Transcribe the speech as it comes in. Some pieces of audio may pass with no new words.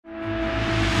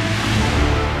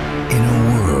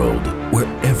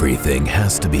everything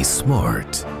has to be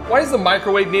smart. Why does the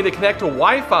microwave need to connect to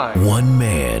Wi-Fi? One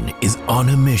man is on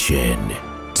a mission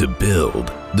to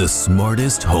build the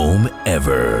smartest home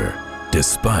ever,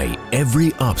 despite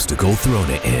every obstacle thrown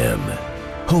at him.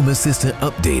 Home Assistant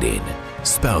updating,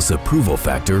 spouse approval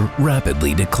factor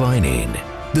rapidly declining,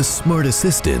 the smart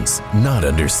assistants not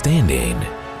understanding.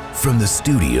 From the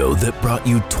studio that brought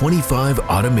you 25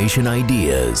 automation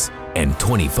ideas and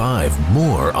 25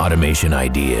 more automation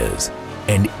ideas,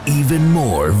 and even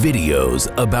more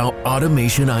videos about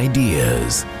automation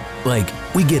ideas. Like,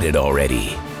 we get it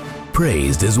already.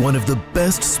 Praised as one of the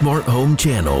best smart home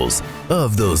channels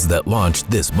of those that launched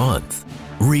this month.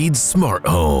 Read Smart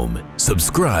Home.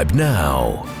 Subscribe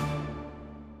now.